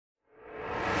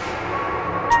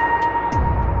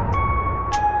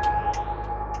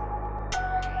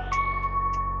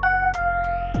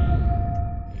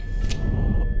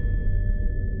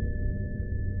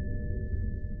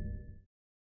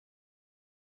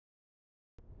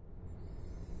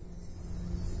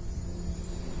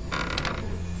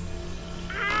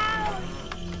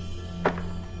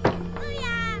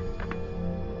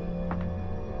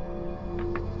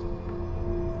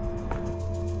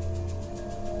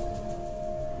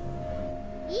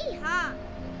Aha!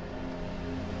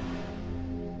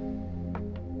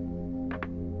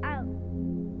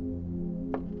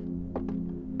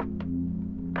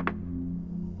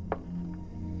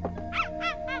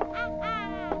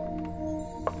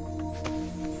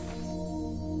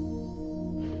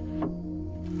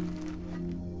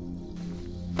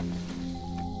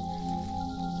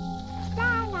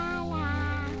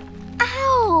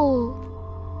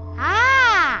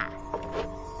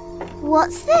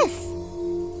 What's this?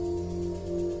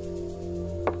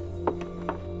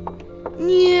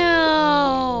 No.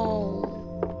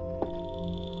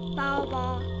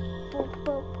 Baba. Boop,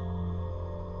 boop.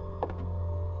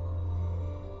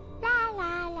 La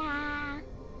la la.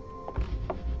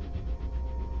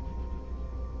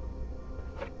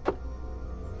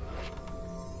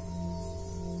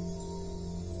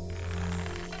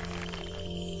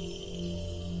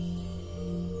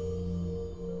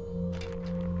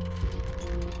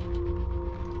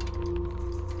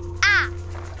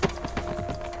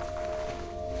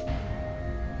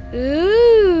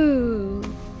 Ooh.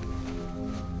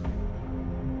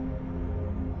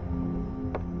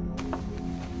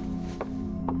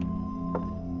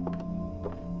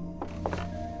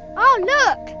 Oh,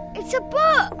 look! It's a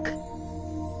book!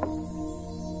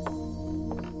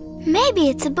 Maybe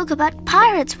it's a book about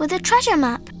pirates with a treasure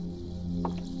map.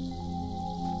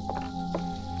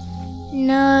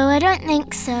 No, I don't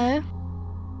think so.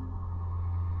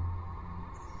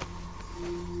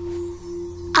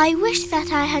 I wish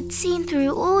that I had seen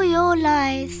through all your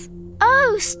lies.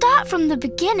 Oh, start from the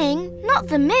beginning, not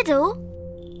the middle.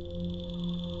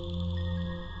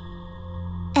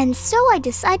 And so I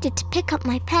decided to pick up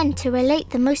my pen to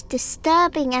relate the most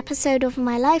disturbing episode of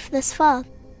my life thus far.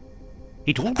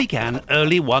 It all began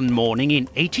early one morning in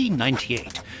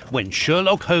 1898, when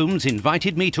Sherlock Holmes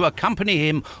invited me to accompany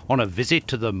him on a visit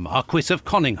to the Marquis of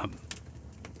Conyngham.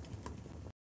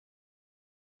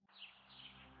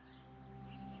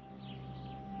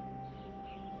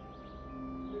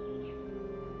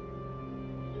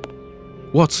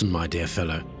 Watson, my dear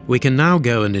fellow, we can now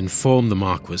go and inform the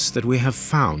Marquis that we have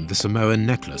found the Samoan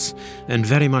necklace, and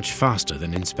very much faster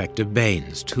than Inspector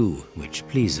Baines, too, which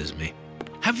pleases me.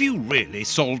 Have you really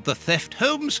solved the theft,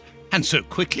 Holmes? And so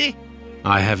quickly?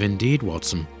 I have indeed,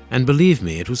 Watson, and believe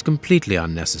me, it was completely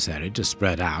unnecessary to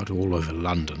spread out all over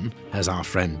London, as our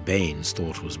friend Baines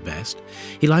thought was best.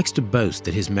 He likes to boast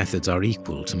that his methods are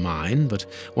equal to mine, but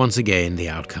once again the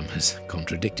outcome has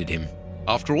contradicted him.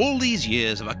 After all these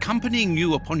years of accompanying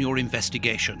you upon your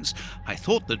investigations, I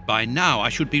thought that by now I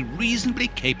should be reasonably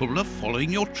capable of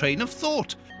following your train of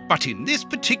thought. But in this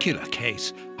particular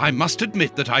case, I must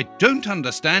admit that I don't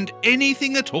understand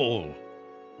anything at all.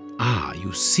 Ah,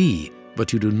 you see,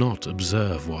 but you do not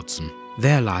observe, Watson.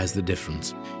 There lies the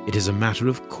difference. It is a matter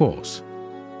of course.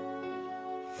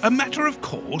 A matter of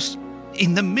course?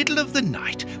 In the middle of the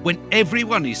night, when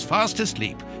everyone is fast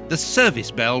asleep, the service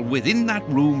bell within that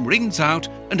room rings out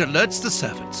and alerts the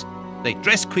servants. They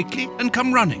dress quickly and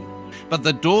come running, but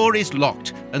the door is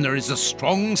locked and there is a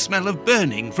strong smell of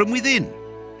burning from within.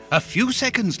 A few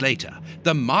seconds later,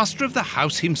 the master of the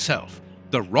house himself,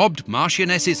 the robbed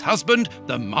Marchioness's husband,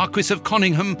 the Marquis of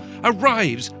Conyngham,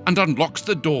 arrives and unlocks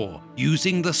the door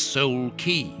using the sole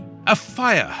key. A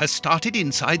fire has started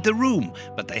inside the room,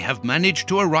 but they have managed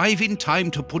to arrive in time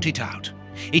to put it out.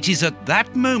 It is at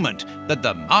that moment that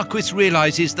the Marquis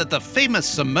realizes that the famous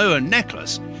Samoan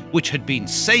necklace, which had been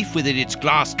safe within its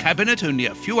glass cabinet only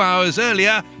a few hours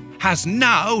earlier, has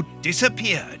now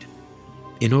disappeared.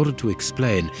 In order to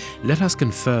explain, let us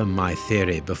confirm my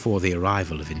theory before the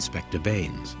arrival of Inspector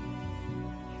Baines.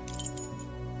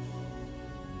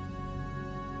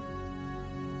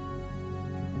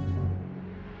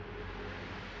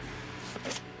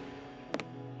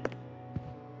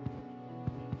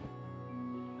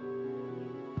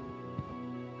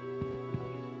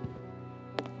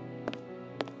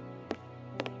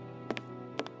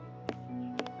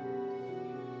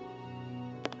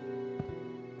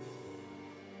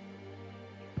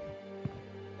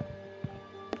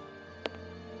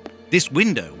 This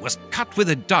window was cut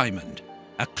with a diamond,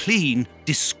 a clean,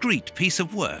 discreet piece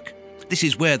of work. This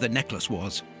is where the necklace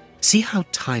was. See how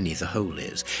tiny the hole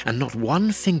is, and not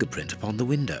one fingerprint upon the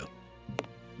window.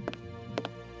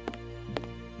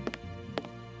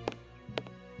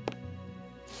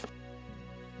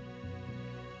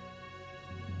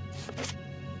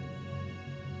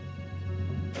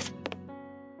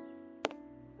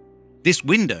 This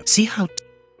window. See how...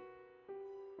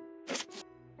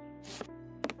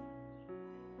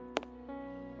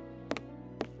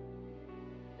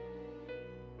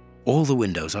 All the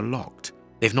windows are locked.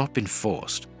 They've not been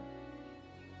forced.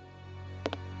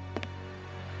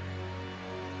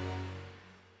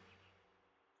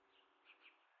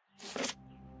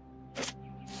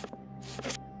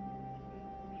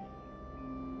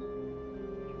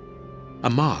 A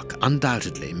mark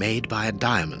undoubtedly made by a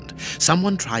diamond.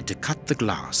 Someone tried to cut the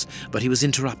glass, but he was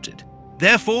interrupted.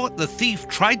 Therefore, the thief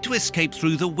tried to escape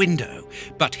through the window,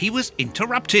 but he was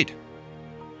interrupted.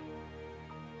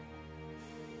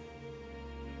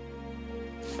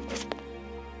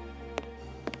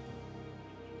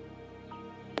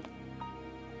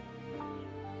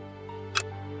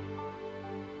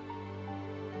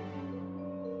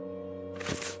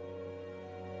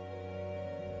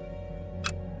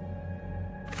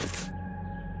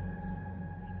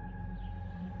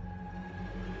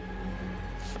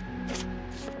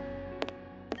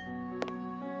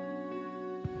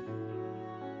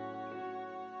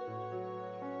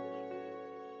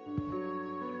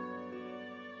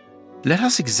 Let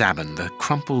us examine the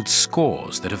crumpled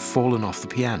scores that have fallen off the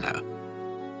piano.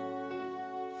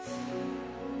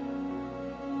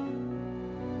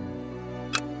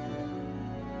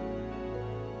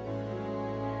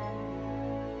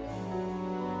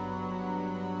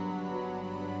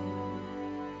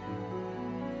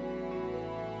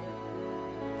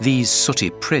 These sooty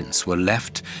prints were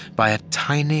left by a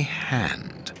tiny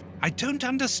hand. I don't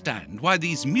understand why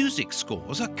these music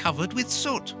scores are covered with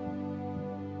soot.